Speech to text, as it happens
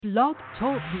Blog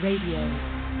Talk Radio.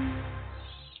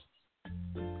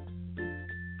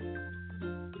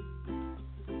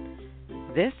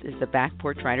 This is the Back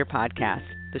Porch Writer Podcast,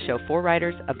 the show for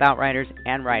writers, about writers,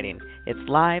 and writing. It's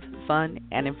live, fun,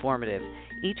 and informative.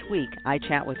 Each week, I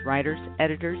chat with writers,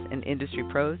 editors, and industry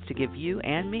pros to give you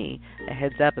and me a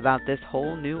heads up about this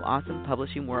whole new awesome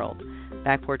publishing world.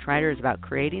 Back Porch Writer is about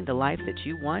creating the life that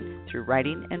you want through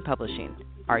writing and publishing.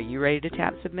 Are you ready to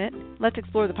tap submit? Let's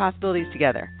explore the possibilities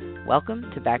together.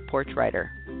 Welcome to Back Porch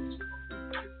Writer.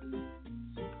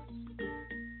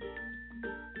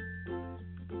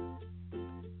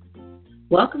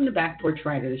 Welcome to Back Porch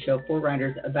Writer, the show for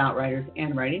writers, about writers,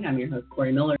 and writing. I'm your host,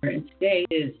 Corey Miller, and today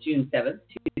is June 7th,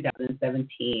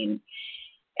 2017.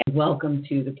 And welcome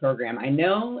to the program. I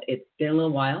know it's been a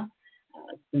little while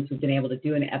since we've been able to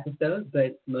do an episode,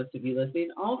 but most of you listening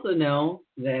also know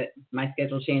that my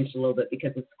schedule changed a little bit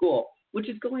because of school, which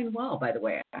is going well, by the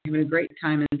way. I'm having a great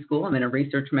time in school. I'm in a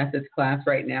research methods class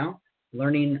right now,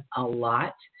 learning a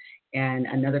lot. And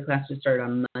another class just started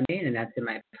on Monday, and that's in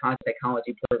my positive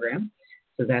psychology program.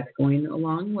 So that's going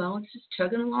along well. It's just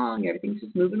chugging along. Everything's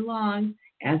just moving along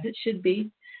as it should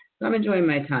be. So I'm enjoying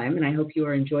my time, and I hope you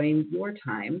are enjoying your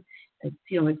time.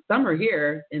 It's summer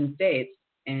here in the States,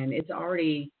 and it's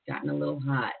already gotten a little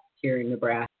hot here in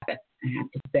Nebraska, I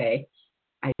have to say.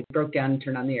 I broke down and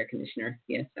turned on the air conditioner.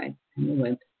 Yes, I'm a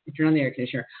wimp. I turned on the air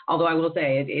conditioner. Although I will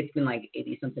say it's been like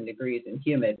 80-something degrees and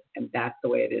humid, and that's the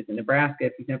way it is in Nebraska.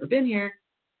 If you've never been here,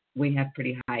 we have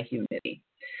pretty high humidity.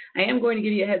 I am going to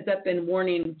give you a heads up and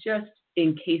warning just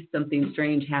in case something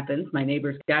strange happens. My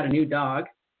neighbor's got a new dog.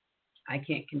 I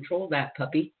can't control that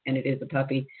puppy, and it is a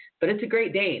puppy, but it's a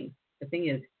Great Dane. The thing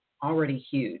is already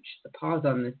huge. The paws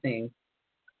on this thing,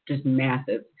 just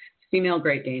massive. Female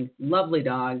Great Dane, lovely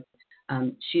dog.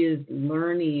 She is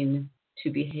learning to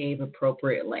behave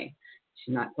appropriately.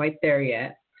 She's not quite there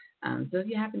yet. So if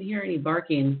you happen to hear any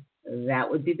barking, that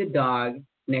would be the dog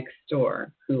next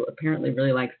door, who apparently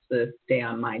really likes to stay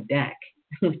on my deck,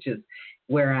 which is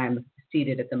where I'm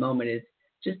seated at the moment, is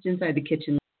just inside the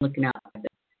kitchen looking out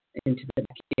into the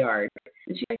backyard.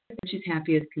 And she's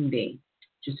happy as can be.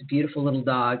 Just a beautiful little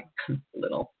dog.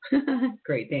 Little.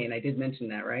 Great Dane. I did mention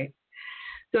that, right?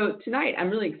 So tonight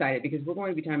I'm really excited because we're going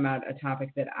to be talking about a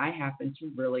topic that I happen to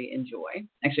really enjoy.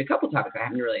 Actually, a couple topics I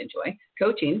happen to really enjoy.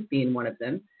 Coaching being one of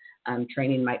them.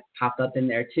 Training might pop up in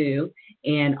there too,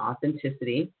 and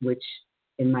authenticity, which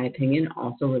in my opinion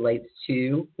also relates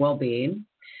to well-being.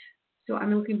 So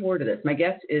I'm looking forward to this. My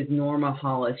guest is Norma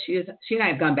Hollis. She and I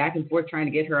have gone back and forth trying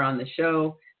to get her on the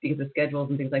show because of schedules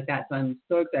and things like that. So I'm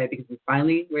so excited because we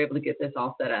finally were able to get this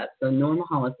all set up. So Norma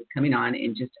Hollis is coming on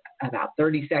in just about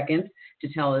 30 seconds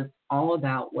to tell us all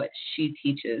about what she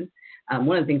teaches.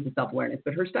 One of the things is self-awareness,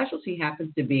 but her specialty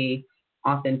happens to be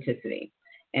authenticity.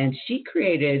 And she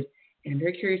created, and I'm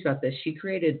very curious about this, she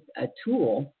created a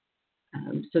tool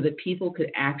so that people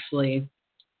could actually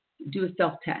do a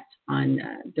self-test on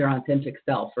their authentic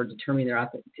self or determine their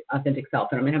authentic self.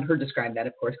 And I'm going to have her describe that,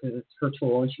 of course, because it's her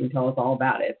tool and she can tell us all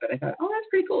about it. But I thought, that's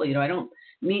pretty cool. I don't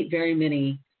meet very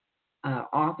many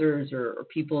authors or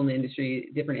people in the industry,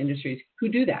 different industries, who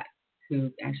do that,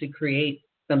 who actually create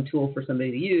some tool for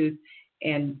somebody to use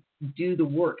and do the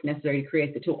work necessary to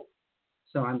create the tool.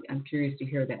 So I'm curious to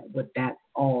hear what that's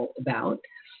all about.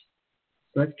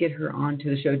 So let's get her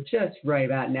onto the show just right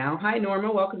about now. Hi,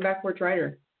 Norma. Welcome back, Porch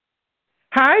Writer.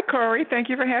 Hi, Corey. Thank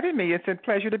you for having me. It's a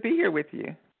pleasure to be here with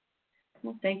you.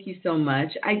 Well, thank you so much.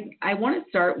 I want to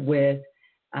start with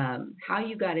how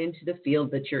you got into the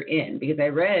field that you're in, because I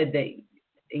read that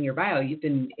in your bio you've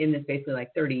been in this basically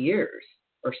like 30 years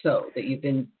or so, that you've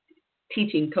been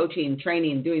teaching, coaching,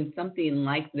 training, doing something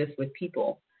like this with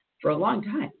people for a long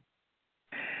time.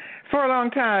 For a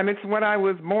long time. It's what I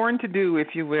was born to do, if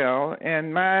you will,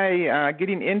 and my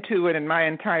getting into it and my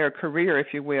entire career, if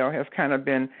you will, has kind of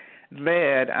been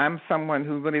led. I'm someone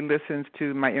who really listens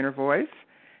to my inner voice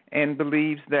and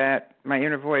believes that my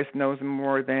inner voice knows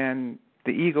more than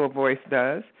the ego voice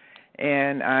does,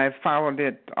 and I've followed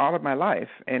it all of my life,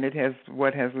 and it has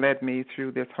what has led me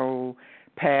through this whole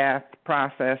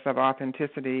process of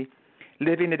authenticity,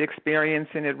 living it,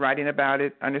 experiencing it, writing about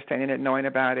it, understanding it, knowing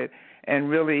about it, and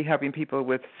really helping people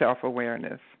with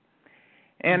self-awareness.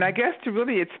 And I guess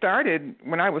it started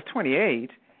when I was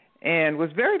 28 and was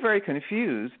very, very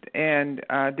confused and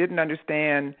didn't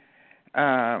understand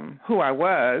who I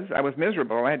was. I was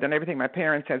miserable. I had done everything my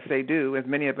parents had said do, as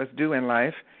many of us do in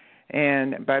life.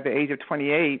 And by the age of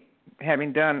 28,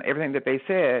 having done everything that they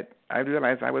said, I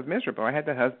realized I was miserable. I had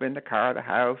the husband, the car, the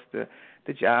house,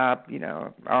 the job,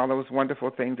 all those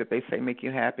wonderful things that they say make you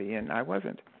happy, and I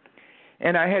wasn't.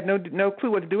 And I had no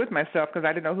clue what to do with myself because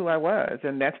I didn't know who I was.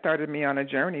 And that started me on a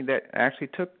journey that actually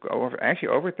took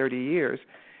over 30 years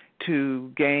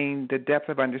to gain the depth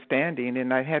of understanding.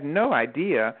 And I had no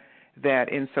idea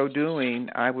that in so doing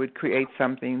I would create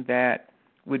something that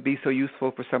would be so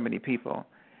useful for so many people.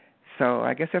 So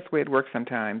I guess that's the way it works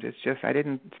sometimes. It's just I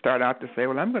didn't start out to say,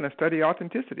 well, I'm going to study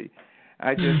authenticity.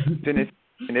 I just finished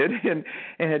it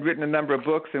and had written a number of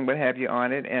books and what have you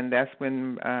on it. And that's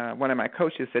when one of my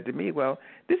coaches said to me, well,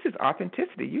 this is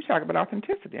authenticity. You talk about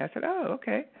authenticity. I said, oh,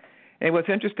 okay. And it was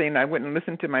interesting. I went and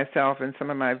listened to myself and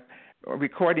some of my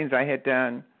recordings I had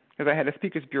done because I had a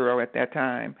speakers bureau at that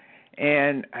time.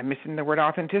 And I mentioned the word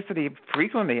authenticity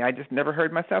frequently. I just never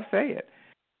heard myself say it.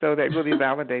 So that really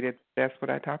validated that's what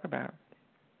I talk about.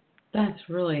 That's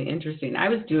really interesting. I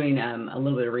was doing a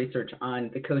little bit of research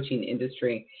on the coaching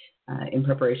industry in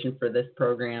preparation for this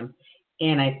program,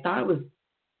 and I thought it was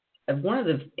one of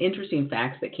the interesting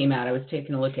facts that came out. I was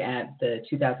taking a look at the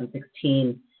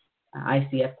 2016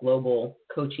 ICF Global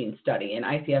Coaching Study, and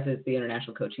ICF is the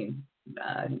International Coaching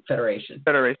Federation.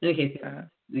 In any case,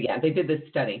 yeah, they did this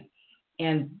study,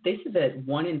 and they said that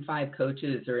 1 in 5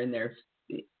 coaches are in their,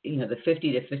 the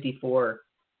 50 to 54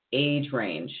 age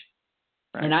range.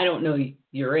 Right. And I don't know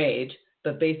your age,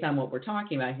 but based on what we're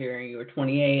talking about here, you were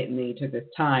 28 and then you took this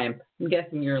time. I'm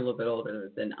guessing you're a little bit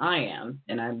older than I am,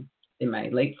 and I'm in my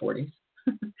late 40s.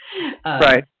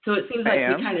 Right. So it seems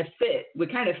like we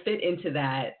kind of fit into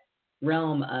that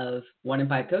realm of 1 in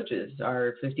 5 coaches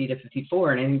are 50 to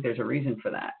 54, and I think there's a reason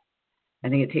for that. I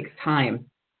think it takes time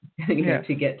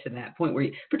to get to that point where,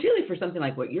 particularly for something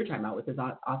like what you're talking about with this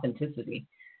authenticity,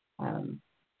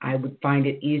 I would find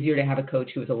it easier to have a coach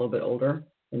who is a little bit older,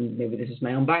 and maybe this is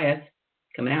my own bias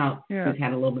coming out, who's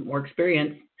had a little bit more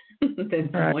experience than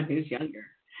someone who's younger.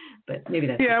 But maybe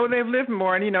that's well, they've lived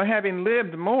more, and having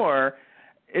lived more,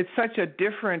 it's such a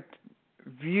different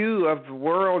view of the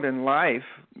world and life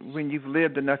when you've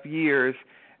lived enough years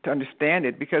to understand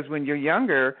it. Because when you're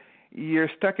younger, you're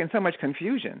stuck in so much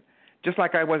confusion, just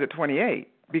like I was at 28,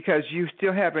 because you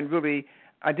still haven't really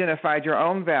identified your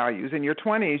own values. In your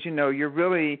 20s, you're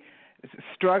really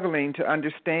struggling to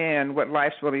understand what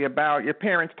life's really about. Your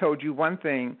parents told you one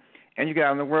thing, and you get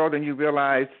out in the world and you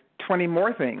realize 20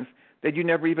 more things that you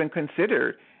never even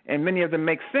considered, and many of them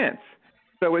make sense.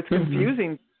 So it's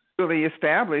confusing to really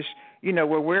establish,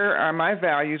 where are my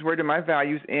values? Where do my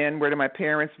values end? Where do my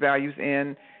parents' values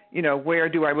end? Where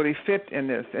do I really fit in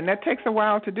this? And that takes a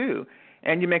while to do,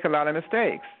 and you make a lot of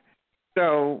mistakes.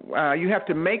 So you have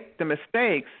to make the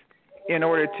mistakes in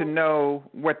order to know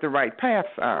what the right paths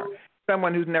are.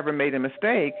 Someone who's never made a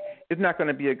mistake is not going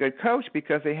to be a good coach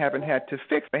because they haven't had to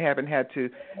they haven't had to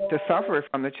suffer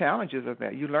from the challenges of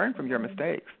that. You learn from your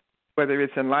mistakes, whether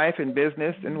it's in life, in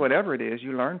business, and whatever it is,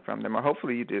 you learn from them, or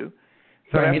hopefully you do.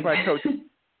 So that's why coaches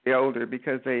are older,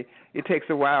 because it takes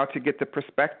a while to get the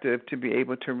perspective to be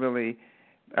able to really,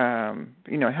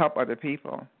 help other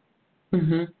people.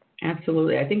 Mm-hmm.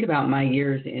 Absolutely. I think about my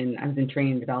years I was in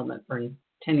training and development for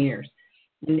 10 years,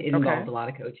 and it involved a lot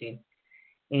of coaching.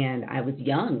 And I was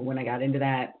young when I got into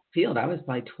that field. I was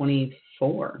probably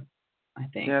 24, I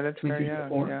think. Yeah, that's very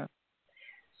young. Yeah.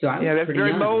 So I was that's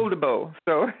very young. Moldable.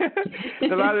 So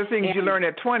a lot of things you learn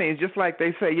at 20, just like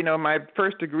they say, my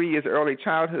first degree is early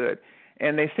childhood,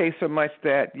 and they say so much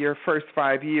that your first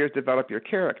 5 years develop your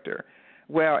character.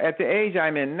 Well, at the age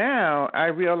I'm in now, I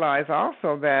realize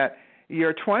also that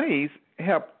your 20s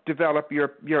help develop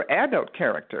your adult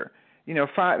character.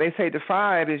 They say the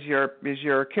 5 is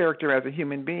your character as a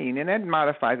human being, and that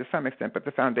modifies to some extent, but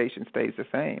the foundation stays the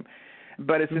same.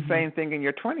 But it's the same thing in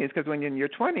your 20s, because when you're in your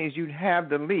 20s, you have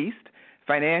the least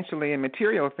financially and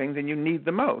material things, and you need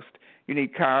the most. You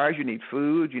need cars, you need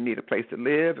food, you need a place to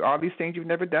live, all these things you've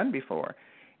never done before.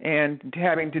 And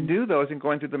having to do those and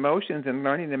going through the motions and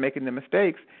learning and making the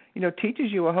mistakes,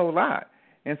 teaches you a whole lot.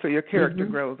 And so your character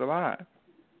grows a lot.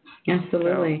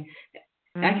 Absolutely. So,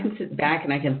 I can sit back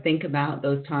and I can think about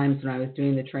those times when I was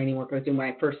doing the training work I was doing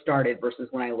when I first started versus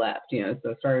when I left.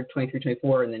 So I started 23,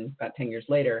 24, and then about 10 years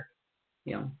later,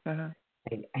 I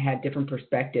had different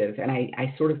perspective. And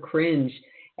I sort of cringe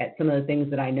at some of the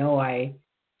things that I know I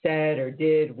said or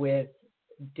did with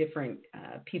different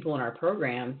people in our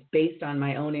programs based on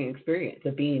my own experience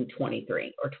of being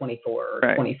 23 or 24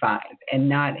 or 25 and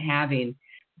not having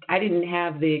 – I didn't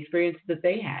have the experience that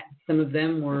they had. Some of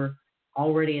them were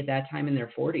already at that time in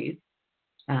their 40s,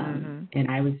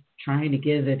 and I was trying to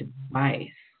give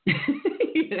advice. Some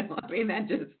of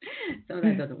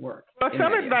that doesn't work. Well,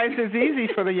 some advice is easy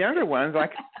for the younger ones,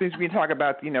 like since we talk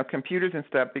about, computers and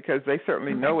stuff, because they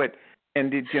certainly know it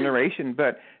in the generation.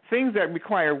 But things that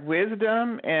require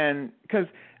wisdom, and because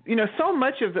so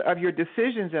much of your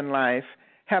decisions in life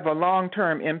have a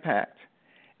long-term impact.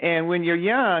 And when you're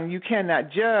young, you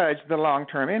cannot judge the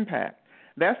long-term impact.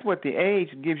 That's what the age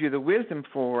gives you the wisdom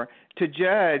for, to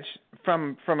judge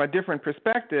from a different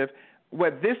perspective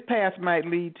what this path might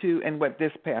lead to and what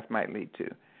this path might lead to,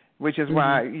 which is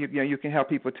why you can help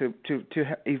people to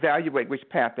evaluate which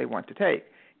path they want to take,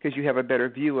 because you have a better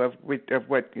view of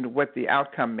what the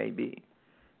outcome may be.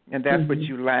 And that's what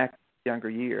you lack in younger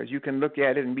years. You can look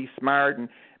at it and be smart and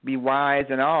be wise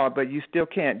and all, but you still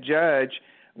can't judge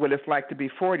what it's like to be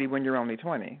 40 when you're only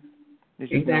 20. There's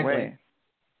just no way.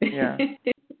 Yeah.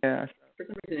 Yeah.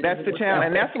 That's the challenge.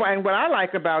 And that's why, and what I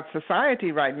like about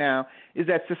society right now is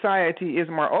that society is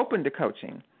more open to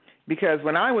coaching. Because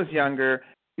when I was younger,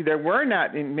 there were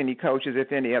not many coaches,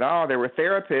 if any at all. There were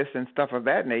therapists and stuff of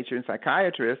that nature and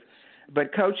psychiatrists,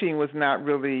 but coaching was not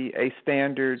really a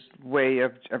standard way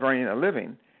of earning a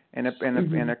living and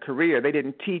a career. They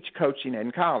didn't teach coaching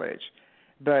in college.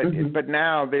 But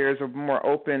now there's a more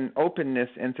openness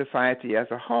in society as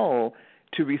a whole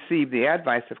to receive the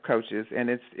advice of coaches, and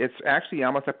it's actually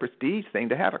almost a prestige thing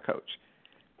to have a coach.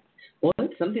 Well,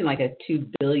 it's something like a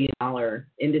 $2 billion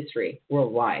industry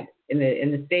worldwide. In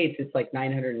the States, it's like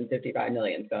 $955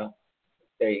 million. So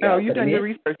there you go. Oh, you've done your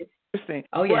research. Interesting.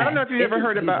 Oh, yeah. Well, I don't know if you've ever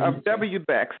heard of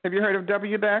WBEX. Have you heard of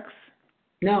WBEX?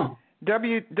 No.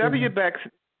 WBEX,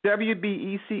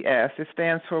 WBECS, it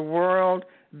stands for World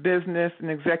Business and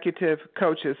Executive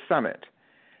Coaches Summit.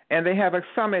 And they have a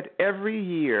summit every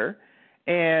year,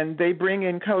 and they bring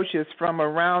in coaches from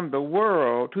around the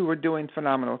world who are doing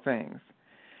phenomenal things.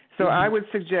 So I would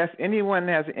suggest anyone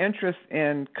that has interest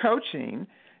in coaching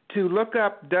to look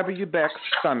up WBEX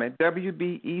Summit,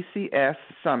 WBECS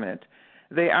Summit.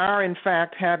 They are, in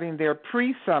fact, having their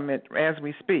pre-summit as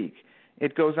we speak.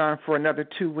 It goes on for another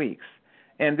 2 weeks.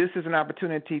 And this is an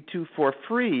opportunity to, for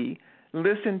free,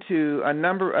 listen to a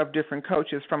number of different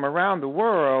coaches from around the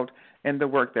world and the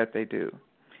work that they do.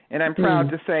 And I'm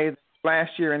proud to say that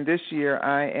last year and this year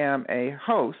I am a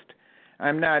host.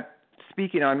 I'm not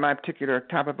speaking on my particular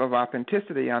topic of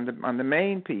authenticity on the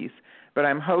main piece, but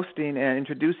I'm hosting and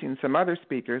introducing some other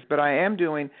speakers. But I am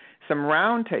doing some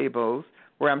roundtables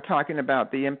where I'm talking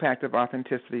about the impact of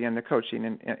authenticity in the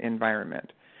coaching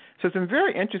environment. So some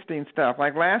very interesting stuff.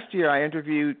 Like last year I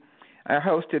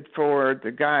hosted for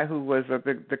the guy who was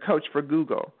the coach for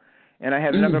Google. And I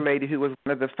had another lady who was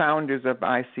one of the founders of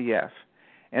ICF,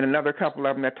 and another couple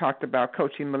of them that talked about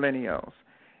coaching millennials.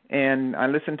 And I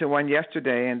listened to one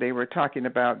yesterday, and they were talking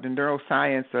about the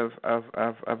neuroscience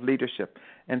of leadership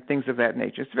and things of that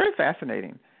nature. It's very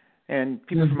fascinating, and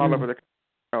people from all over the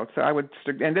world. So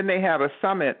and then they have a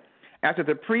summit after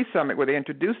the pre-summit where they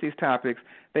introduce these topics.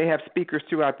 They have speakers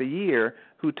throughout the year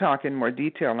who talk in more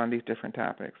detail on these different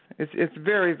topics. It's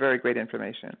very, very great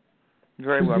information,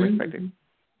 very well respected.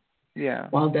 Yeah.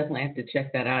 Well, I'll definitely have to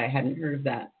check that out. I hadn't heard of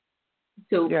that.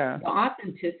 So the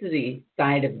authenticity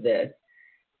side of this,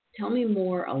 tell me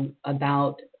more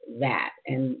about that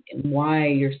and why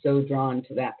you're so drawn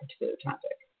to that particular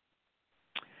topic.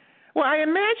 Well, I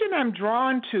imagine I'm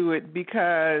drawn to it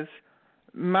because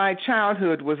my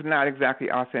childhood was not exactly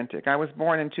authentic. I was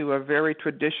born into a very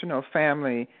traditional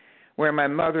family where my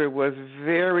mother was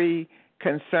very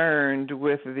concerned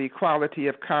with the quality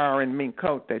of car and mink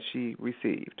coat that she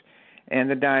received and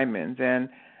the diamonds. And,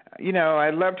 I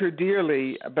loved her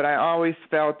dearly, but I always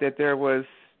felt that there was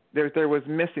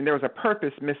a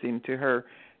purpose missing to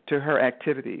her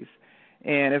activities.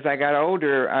 And as I got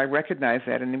older, I recognized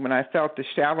that. And when I felt the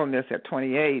shallowness at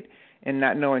 28 and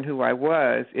not knowing who I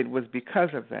was, it was because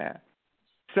of that.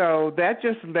 So that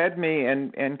just led me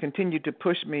and continued to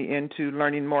push me into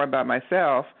learning more about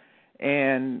myself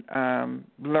and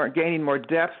gaining more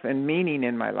depth and meaning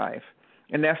in my life.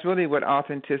 And that's really what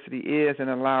authenticity is and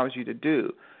allows you to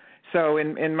do. So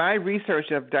in my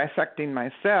research of dissecting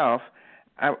myself,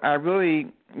 I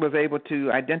really was able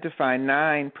to identify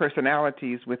 9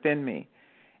 personalities within me.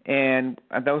 And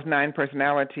those 9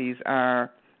 personalities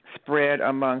are spread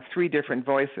among 3 different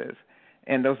voices.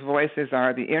 And those voices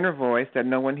are the inner voice that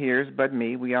no one hears but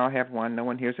me. We all have one. No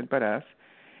one hears it but us.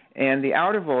 And the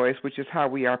outer voice, which is how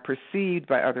we are perceived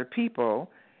by other people.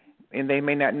 And they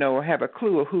may not know or have a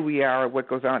clue of who we are or what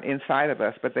goes on inside of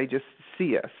us, but they just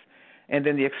see us. And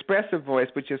then the expressive voice,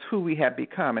 which is who we have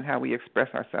become and how we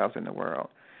express ourselves in the world.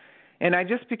 And I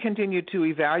just continued to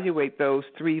evaluate those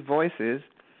 3 voices,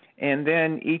 and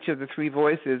then each of the 3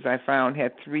 voices I found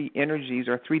had 3 energies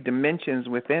or 3 dimensions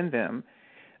within them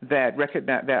that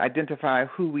identify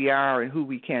who we are and who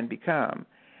we can become.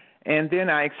 And then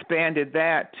I expanded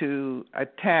that to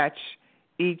attach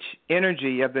each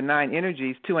energy of the 9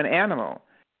 energies to an animal,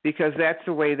 because that's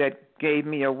the way that gave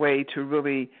me a way to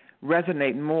really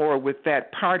resonate more with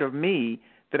that part of me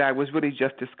that I was really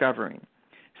just discovering.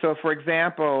 So, for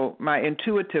example, my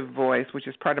intuitive voice, which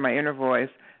is part of my inner voice,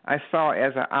 I saw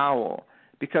as an owl,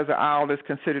 because an owl is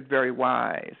considered very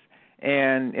wise.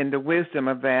 And in the wisdom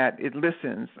of that, it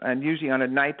listens, and usually on a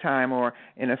nighttime or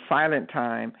in a silent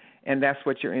time, and that's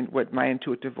what my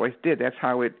intuitive voice did. That's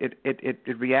how it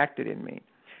reacted in me.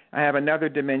 I have another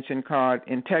dimension called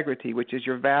integrity, which is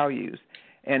your values.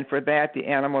 And for that, the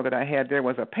animal that I had there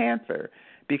was a panther,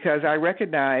 because I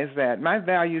recognized that my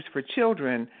values for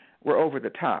children were over the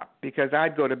top, because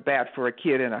I'd go to bat for a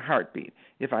kid in a heartbeat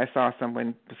if I saw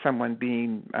someone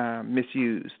being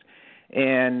misused.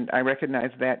 And I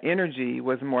recognized that energy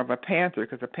was more of a panther,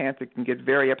 because a panther can get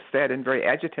very upset and very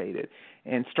agitated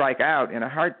and strike out in a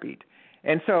heartbeat.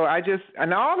 And so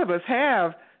and all of us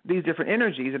have these different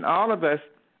energies, and all of us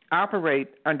operate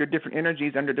under different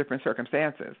energies, under different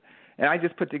circumstances. And I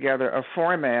just put together a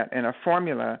format and a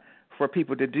formula for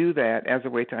people to do that as a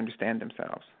way to understand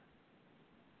themselves.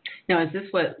 Now, is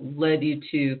this what led you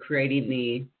to creating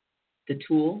the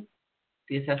tool,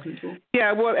 the assessment tool?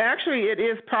 Yeah, well, actually, it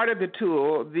is part of the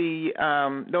tool.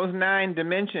 Those 9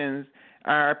 dimensions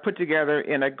are put together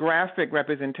in a graphic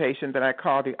representation that I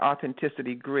call the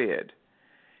authenticity grid.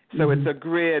 So It's a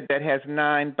grid that has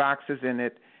 9 boxes in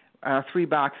it, 3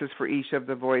 boxes for each of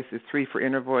the voices, 3 for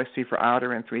inner voice, 3 for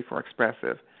outer, and 3 for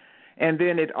expressive. And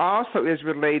then it also is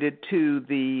related to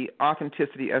the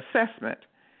authenticity assessment.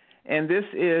 And this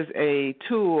is a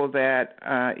tool that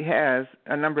has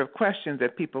a number of questions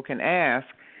that people can ask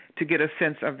to get a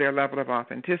sense of their level of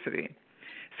authenticity.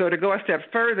 So to go a step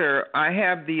further, I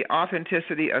have the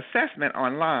authenticity assessment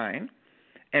online,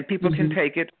 and people can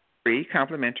take it free,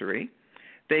 complimentary.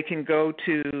 They can go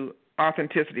to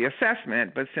authenticity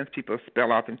assessment, but since people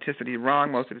spell authenticity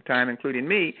wrong most of the time, including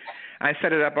me, I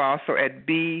set it up also at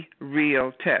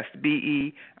BeRealTest,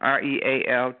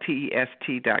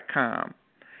 BeRealTest.com.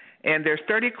 And there's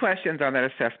 30 questions on that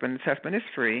assessment. The assessment is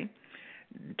free.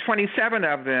 27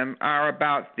 of them are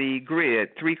about the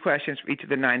grid, 3 questions for each of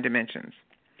the 9 dimensions.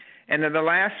 And then the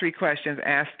last 3 questions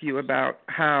ask you about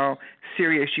how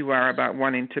serious you are about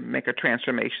wanting to make a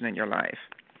transformation in your life.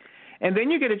 And then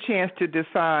you get a chance to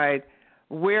decide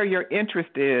where your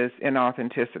interest is in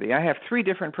authenticity. I have 3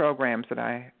 different programs that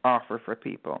I offer for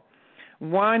people.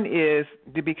 One is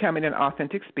to becoming an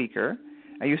authentic speaker.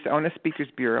 I used to own a speakers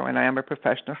bureau, and I am a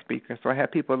professional speaker, so I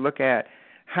have people look at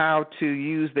how to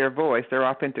use their voice, their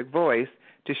authentic voice,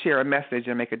 to share a message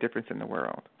and make a difference in the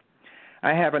world.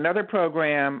 I have another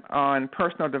program on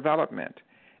personal development.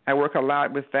 I work a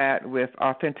lot with that, with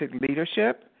authentic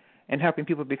leadership and helping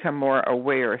people become more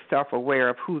aware, self-aware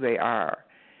of who they are.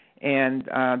 And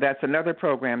that's another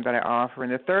program that I offer.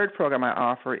 And the third program I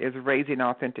offer is raising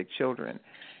authentic children.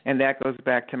 And that goes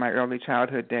back to my early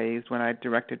childhood days when I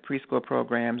directed preschool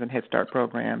programs and Head Start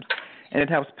programs. And it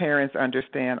helps parents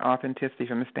understand authenticity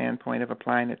from the standpoint of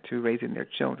applying it to raising their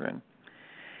children.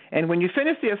 And when you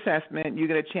finish the assessment, you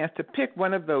get a chance to pick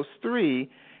one of those 3,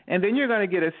 and then you're going to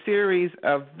get a series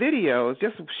of videos,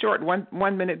 just short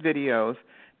 1-minute videos,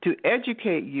 to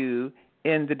educate you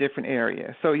in the different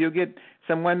areas. So you'll get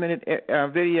some 1-minute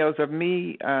videos of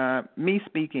me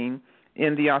speaking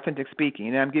in the authentic speaking.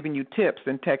 And I'm giving you tips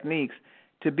and techniques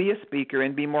to be a speaker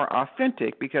and be more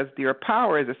authentic, because your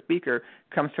power as a speaker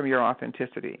comes from your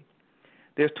authenticity.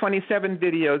 There's 27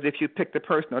 videos if you pick the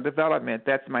personal development.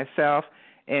 That's myself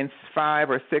and 5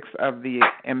 or 6 of the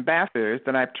ambassadors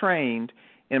that I've trained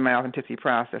in my authenticity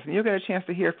process. And you'll get a chance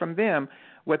to hear from them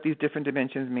what these different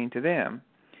dimensions mean to them.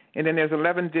 And then there's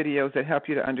 11 videos that help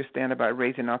you to understand about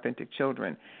raising authentic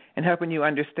children and helping you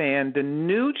understand the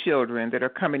new children that are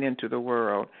coming into the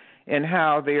world and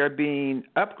how they are being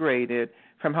upgraded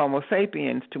from Homo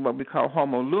sapiens to what we call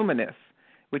Homo luminous,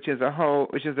 which is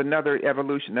another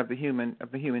evolution of the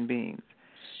human beings.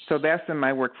 So that's in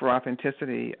my work for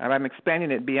authenticity. I'm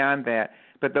expanding it beyond that,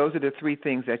 but those are the 3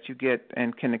 things that you get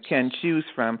and can choose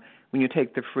from when you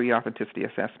take the free authenticity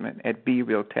assessment at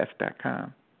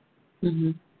BeRealTest.com.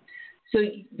 Mm-hmm. So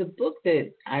the book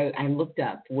that I looked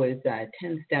up was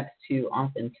 10 Steps to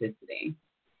Authenticity.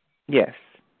 Yes.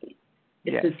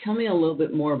 So tell me a little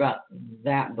bit more about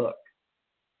that book.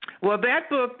 Well, that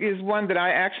book is one that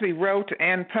I actually wrote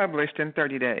and published in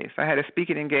 30 days. I had a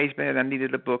speaking engagement and I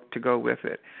needed a book to go with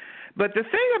it. But the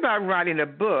thing about writing a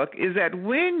book is that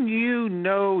when you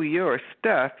know your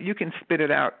stuff, you can spit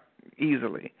it out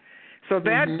easily. So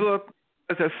that book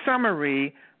was a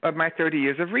summary of my 30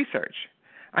 years of research.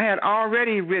 I had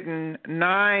already written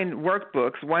 9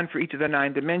 workbooks, one for each of the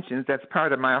 9 dimensions. That's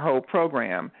part of my whole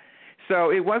program.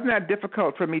 So it wasn't that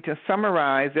difficult for me to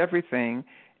summarize everything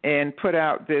and put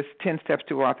out this 10 Steps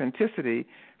to Authenticity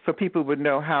so people would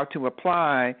know how to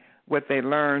apply what they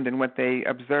learned and what they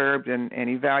observed and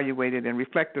evaluated and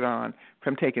reflected on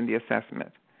from taking the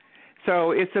assessment.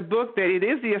 So it's a book that it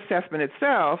is the assessment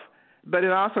itself, but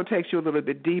it also takes you a little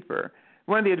bit deeper.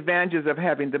 One of the advantages of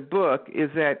having the book is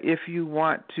that if you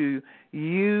want to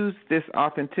use this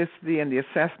authenticity and the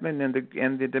assessment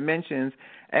and the dimensions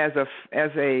as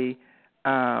a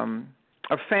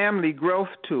family growth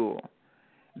tool,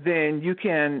 then you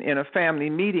can, in a family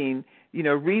meeting,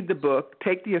 read the book,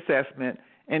 take the assessment,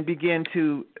 and begin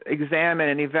to examine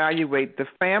and evaluate the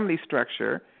family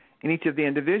structure in each of the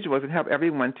individuals and help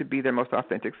everyone to be their most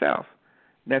authentic self.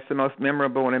 That's the most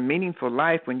memorable and meaningful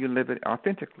life when you live it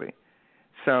authentically.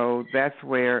 So that's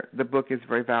where the book is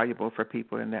very valuable for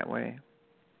people in that way.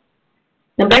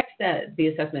 Now, back to the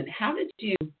assessment, how did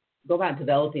you go about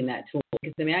developing that tool?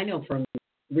 Because, I know from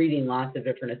reading lots of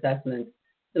different assessments,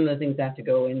 some of the things have to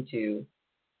go into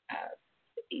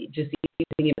just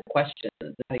thinking of questions,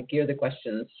 how to gear the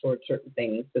questions towards certain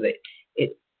things so that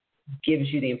it gives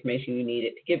you the information you need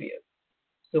it to give you.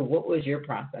 So what was your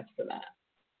process for that?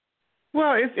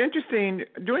 Well, it's interesting.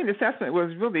 Doing the assessment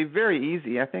was really very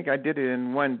easy. I think I did it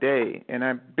in one day, and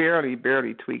I barely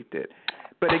tweaked it.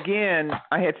 But again,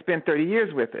 I had spent 30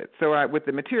 years with it, with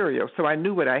the material, so I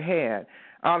knew what I had.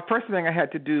 First thing I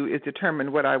had to do is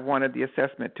determine what I wanted the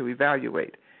assessment to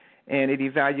evaluate, and it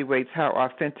evaluates how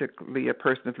authentically a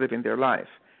person is living their life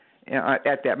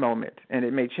at that moment, and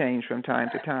it may change from time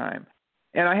to time.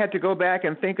 And I had to go back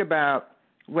and think about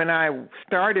when I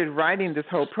started writing this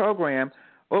whole program,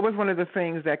 what was one of the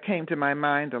things that came to my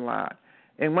mind a lot.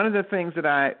 And one of the things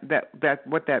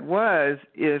that was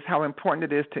is how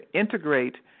important it is to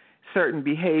integrate certain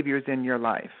behaviors in your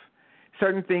life.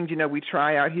 Certain things, we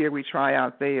try out here, we try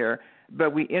out there,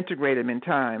 but we integrate them in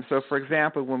time. So, for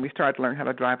example, when we started to learn how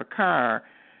to drive a car,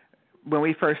 when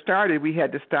we first started, we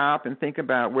had to stop and think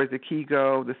about where's the key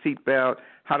go, the seat belt,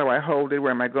 how do I hold it,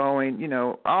 where am I going,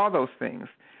 all those things.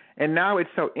 And now it's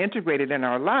so integrated in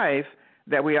our life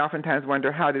that we oftentimes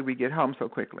wonder, how did we get home so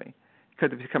quickly?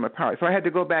 Because it's become a part. So I had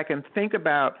to go back and think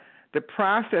about the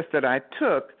process that I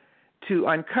took to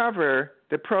uncover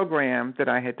the program that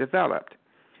I had developed,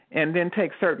 and then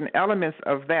take certain elements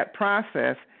of that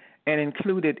process and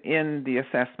include it in the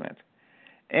assessment.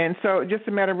 And so just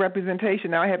a matter of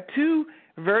representation. Now I have two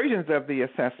versions of the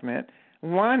assessment.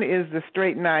 One is the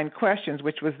straight 9 questions,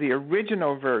 which was the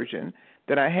original version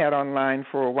that I had online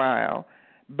for a while.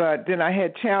 But then I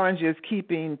had challenges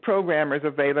keeping programmers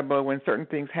available when certain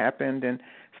things happened and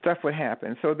stuff would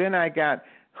happen. So then I got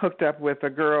hooked up with a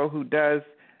girl whose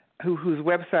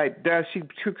website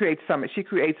she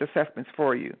creates assessments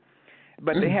for you.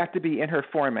 But they have to be in her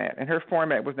format. And her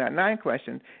format was not 9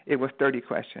 questions, it was 30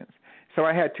 questions. So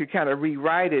I had to kind of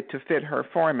rewrite it to fit her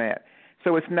format.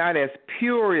 So it's not as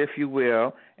pure, if you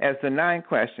will, as the 9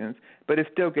 questions, but it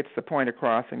still gets the point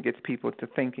across and gets people to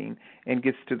thinking and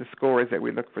gets to the scores that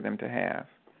we look for them to have.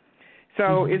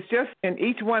 So it's just, and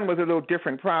each one was a little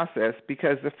different process,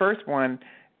 because the first one,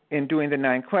 in doing the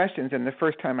 9 questions, and the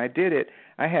first time I did it,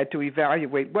 I had to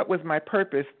evaluate what was my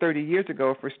purpose 30 years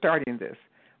ago for starting this.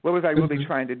 What was I really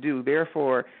trying to do?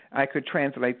 Therefore, I could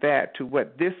translate that to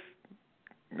what this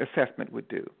assessment would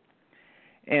do.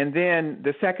 And then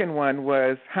the second one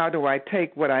was, how do I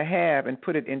take what I have and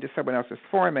put it into someone else's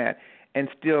format and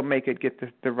still make it get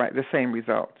the same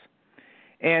results?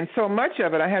 And so much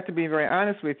of it, I have to be very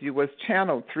honest with you, was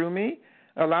channeled through me.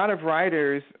 A lot of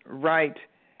writers write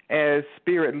as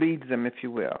spirit leads them, if you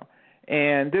will.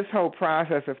 And this whole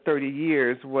process of 30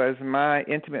 years was my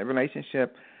intimate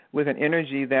relationship with an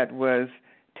energy that was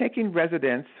taking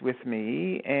residence with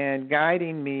me and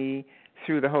guiding me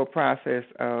through the whole process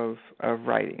of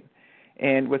writing.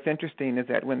 And what's interesting is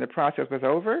that when the process was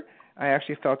over, I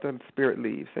actually felt the spirit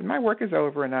leave. And my work is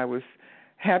over, and I was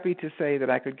happy to say that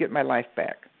I could get my life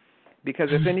back. Because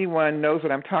if anyone knows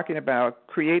what I'm talking about,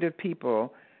 creative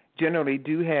people generally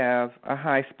do have a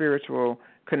high spiritual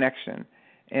connection.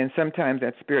 And sometimes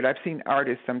that spirit, I've seen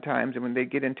artists sometimes, and when they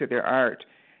get into their art,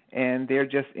 and they're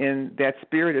just in, that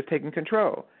spirit is taking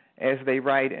control as they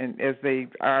write and as they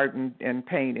art and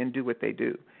paint and do what they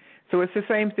do. So it's the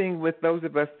same thing with those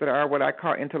of us that are what I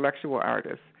call intellectual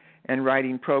artists and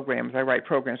writing programs. I write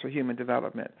programs for human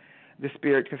development. The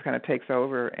spirit just kind of takes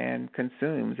over and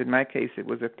consumes. In my case, it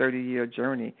was a 30-year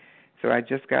journey. So I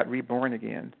just got reborn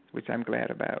again, which I'm glad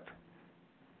about.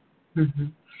 Mm-hmm.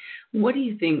 What do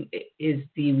you think is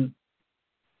the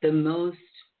most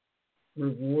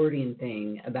rewarding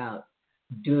thing about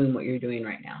doing what you're doing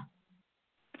right now?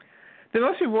 The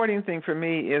most rewarding thing for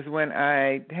me is when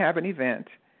I have an event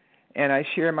and I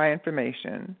share my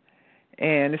information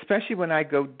And especially when I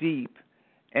go deep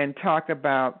and talk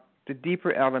about the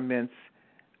deeper elements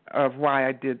of why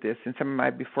I did this and some of my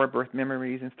before birth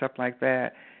memories and stuff like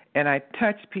that. And I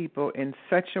touch people in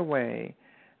such a way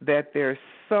that their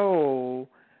soul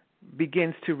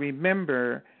begins to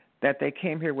remember that they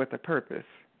came here with a purpose.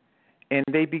 And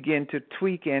they begin to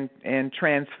tweak and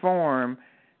transform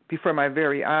before my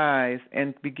very eyes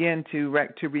and begin to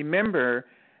remember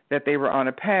that they were on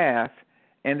a path.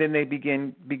 And then they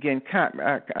begin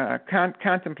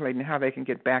contemplating how they can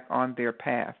get back on their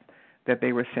path that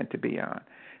they were sent to be on.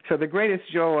 So the greatest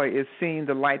joy is seeing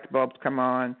the light bulbs come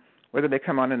on, whether they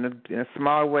come on in a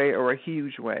small way or a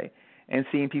huge way, and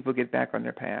seeing people get back on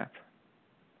their path.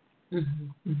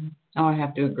 Mm-hmm. Mm-hmm. Oh, I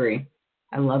have to agree.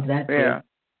 I love that too. Yeah.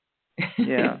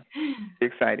 Yeah.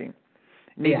 Exciting.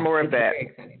 Need more of that. Very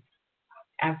exciting.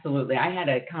 Absolutely. I had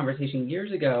a conversation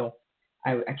years ago.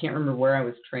 I can't remember where I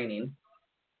was training,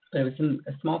 but it was in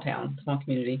a small town, small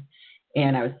community,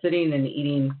 and I was sitting and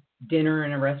eating dinner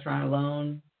in a restaurant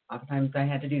alone. Oftentimes I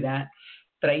had to do that,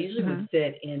 but I usually would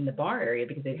sit in the bar area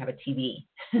because they'd have a TV,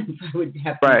 so I would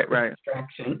have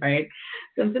distraction, right?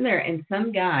 So I'm sitting there, and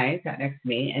some guy sat next to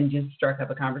me and just struck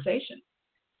up a conversation.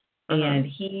 And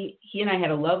he and I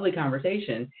had a lovely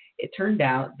conversation. It turned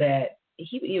out that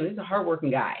he was a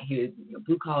hardworking guy. He was a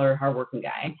blue collar, hardworking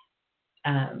guy,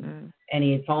 and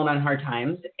he had fallen on hard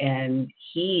times. And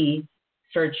he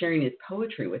started sharing his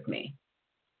poetry with me.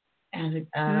 And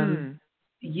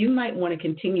you might want to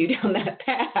continue down that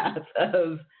path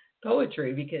of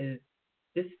poetry, because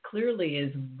this clearly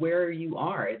is where you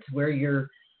are. It's where you're.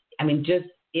 I mean,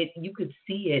 you could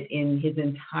see it in his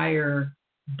entire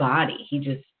body. He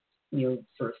just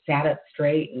sort of sat up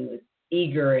straight and was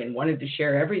eager and wanted to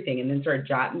share everything, and then started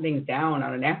jotting things down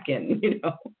on a napkin,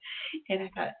 And I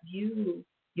thought, you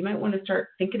might want to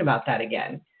start thinking about that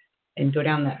again and go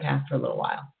down that path for a little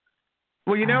while.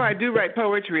 Well, I do write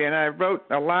poetry, and I wrote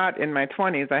a lot in my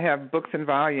 20s. I have books and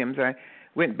volumes. I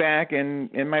went back in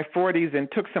my 40s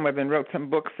and took some of them and wrote some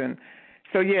books. And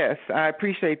so, yes, I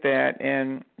appreciate that.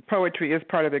 And poetry is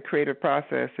part of the creative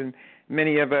process, and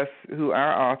many of us who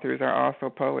are authors are also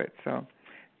poets. So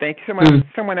thank you so much.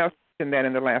 Someone else mentioned that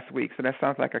in the last week, so that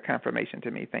sounds like a confirmation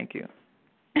to me. Thank you.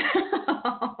 That's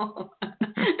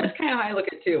kind of how I look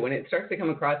at it, too. When it starts to come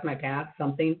across my path,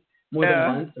 something more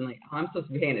than once, I'm like, I'm supposed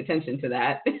to be paying attention to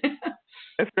that.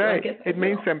 That's right. So it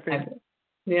means something.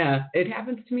 It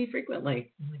happens to me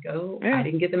frequently. I'm like, I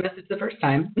didn't get the message the first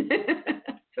time.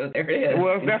 So there it is.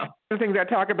 Well, that's the things I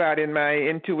talk about in my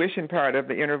intuition part of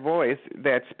the inner voice,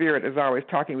 that spirit is always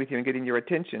talking with you and getting your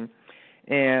attention.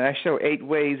 And I show 8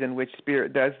 ways in which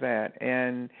spirit does that,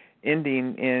 and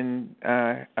ending in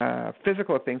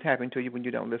physical things happening to you when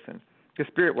you don't listen. The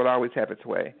spirit will always have its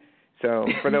way. So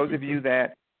for those of you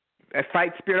that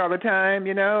fight spirit all the time,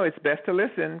 it's best to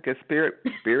listen, because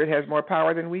spirit has more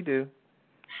power than we do.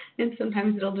 And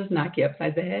sometimes it'll just knock you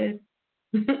upside the head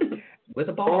with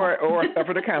a ball. Or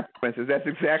suffer the consequences. That's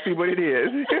exactly what it is.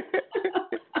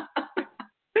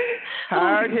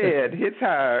 Hard head. Hits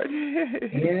hard.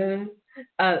 Yeah.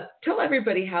 Tell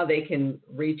everybody how they can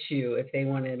reach you if they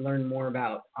want to learn more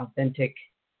about authentic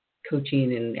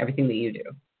coaching and everything that you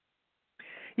do.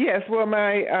 Yes. Well,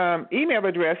 my email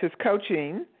address is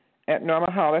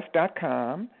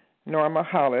coaching@normahollis.com. Norma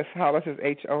Hollis. Hollis is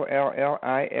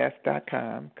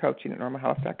HOLLIS.com.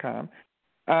 Coaching@normahollis.com.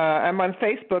 I'm on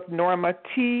Facebook, Norma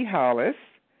T. Hollis.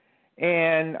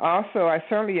 And also, I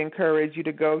certainly encourage you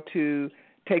to go to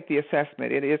take the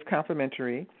assessment. It is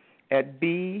complimentary at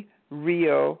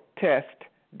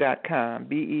BeRealTest.com,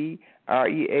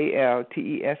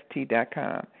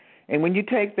 BeRealTest.com. And when you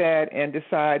take that and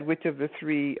decide which of the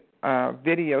 3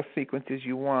 video sequences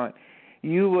you want,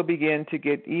 you will begin to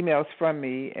get emails from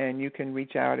me, and you can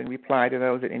reach out and reply to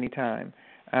those at any time.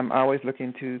 I'm always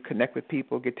looking to connect with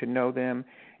people, get to know them,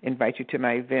 invite you to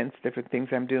my events, different things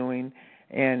I'm doing,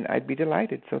 and I'd be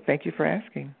delighted. So thank you for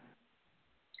asking.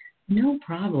 No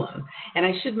problem. And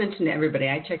I should mention to everybody,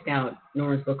 I checked out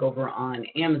Norma's book over on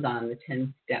Amazon, The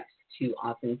 10 Steps to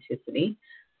Authenticity.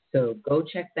 So go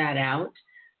check that out.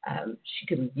 She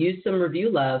could use some review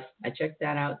love. I checked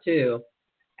that out too.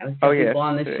 I was telling people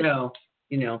on the show,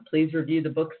 please review the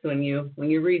books when you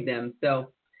read them.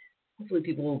 So hopefully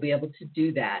people will be able to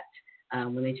do that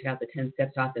when they check out the 10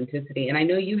 Steps to Authenticity. And I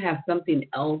know you have something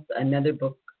else, another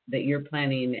book that you're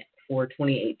planning for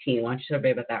 2018. Why don't you tell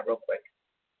everybody about that real quick?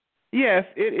 Yes,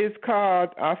 it is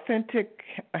called Authentic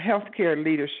Healthcare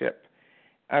Leadership,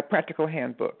 a Practical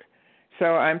Handbook.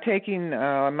 So I'm taking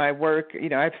my work,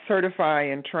 I certify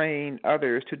and train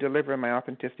others to deliver my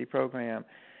authenticity program.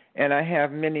 And I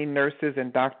have many nurses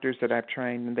and doctors that I've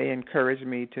trained, and they encourage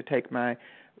me to take my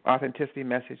authenticity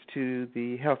message to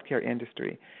the healthcare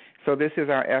industry. So this is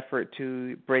our effort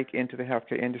to break into the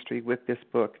healthcare industry with this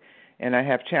book. And I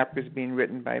have chapters being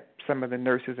written by some of the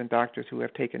nurses and doctors who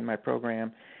have taken my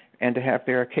program, and to have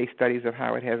their case studies of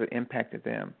how it has impacted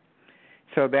them.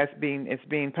 So it's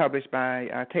being published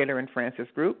by Taylor and Francis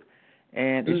Group,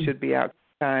 and it should be out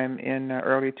sometime in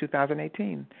early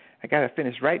 2018. I got to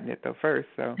finish writing it though first,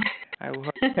 so I will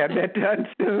have that done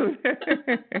soon.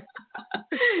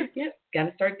 Yep, got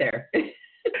to start there.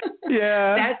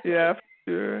 Yeah, for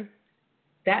sure.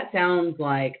 That sounds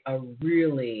like a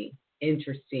really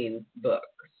interesting book.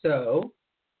 So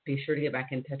be sure to get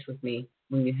back in touch with me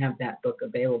when you have that book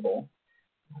available.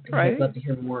 Right. I'd love to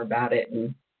hear more about it.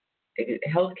 And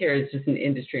healthcare is just an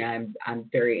industry I'm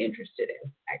very interested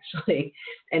in, actually.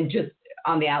 And just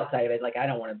on the outside of it, like I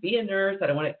don't want to be a nurse.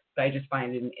 But I just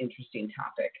find it an interesting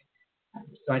topic.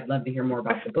 So I'd love to hear more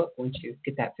about the book once you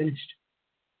get that finished.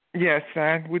 Yes,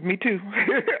 with me too.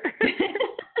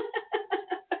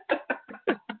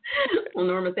 Well,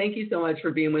 Norma, thank you so much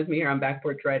for being with me here on Back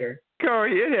Porch Writer.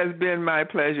 Corey, it has been my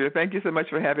pleasure. Thank you so much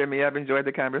for having me. I've enjoyed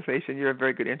the conversation. You're a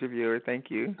very good interviewer. Thank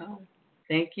you. Oh,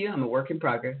 thank you. I'm a work in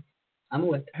progress. I'm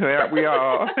with. Yeah, we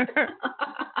all.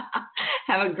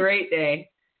 Have a great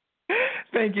day.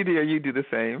 Thank you, dear. You do the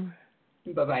same.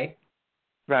 Bye-bye.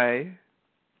 Bye.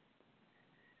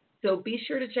 So be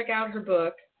sure to check out her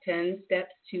book, 10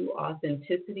 Steps to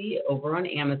Authenticity, over on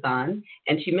Amazon.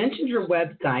 And she mentioned her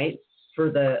website for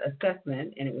the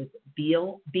assessment, and it was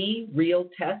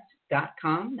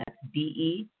berealtest.com. That's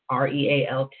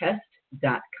DEREAL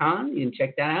test.com. You can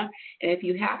check that out. And if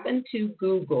you happen to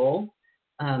Google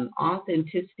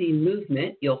authenticity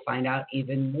movement, you'll find out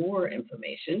even more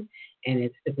information. And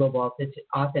it's the Global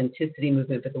Authenticity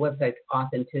Movement, but the website's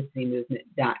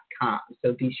authenticitymovement.com.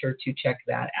 So be sure to check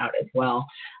that out as well.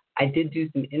 I did do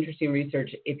some interesting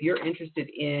research. If you're interested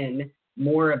in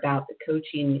more about the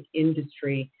coaching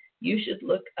industry, you should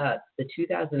look up the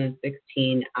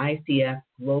 2016 ICF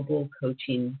Global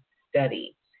Coaching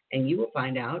Study, and you will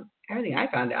find out everything I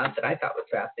found out that I thought was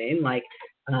fascinating, like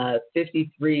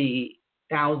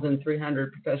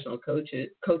 53,300 professional coach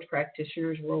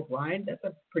practitioners worldwide. That's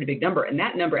a pretty big number, and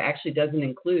that number actually doesn't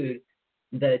include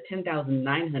the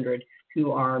 10,900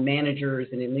 who are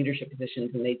managers and in leadership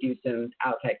positions, and they do some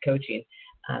outside coaching.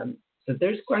 So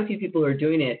there's quite a few people who are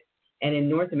doing it, and in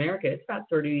North America, it's about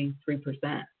 33%.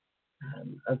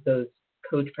 Of those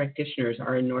coach practitioners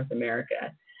are in North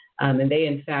America. And they,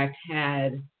 in fact,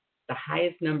 had the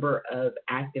highest number of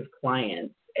active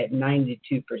clients at 92%.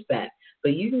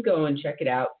 But you can go and check it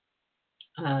out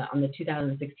on the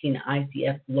 2016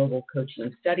 ICF Global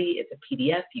Coaching Study. It's a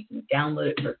PDF. You can download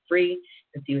it for free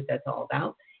and see what that's all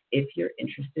about if you're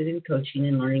interested in coaching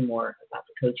and learning more about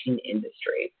the coaching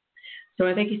industry. So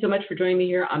I thank you so much for joining me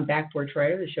here on Back Porch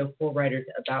Writer, the show for writers,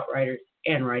 about writers,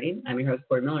 and writing. I'm your host,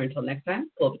 Corey Miller. Until next time,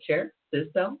 pull up a chair,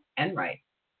 sit still, and write.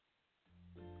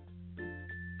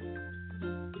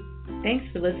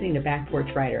 Thanks for listening to Back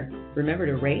Porch Writer. Remember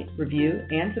to rate, review,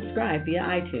 and subscribe via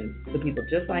iTunes so people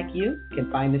just like you can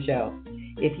find the show.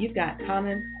 If you've got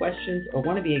comments, questions, or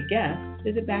want to be a guest,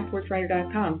 visit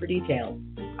backporchwriter.com for details.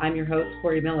 I'm your host,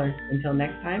 Corey Miller. Until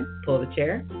next time, pull up a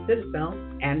chair, sit a spell,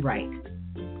 and write.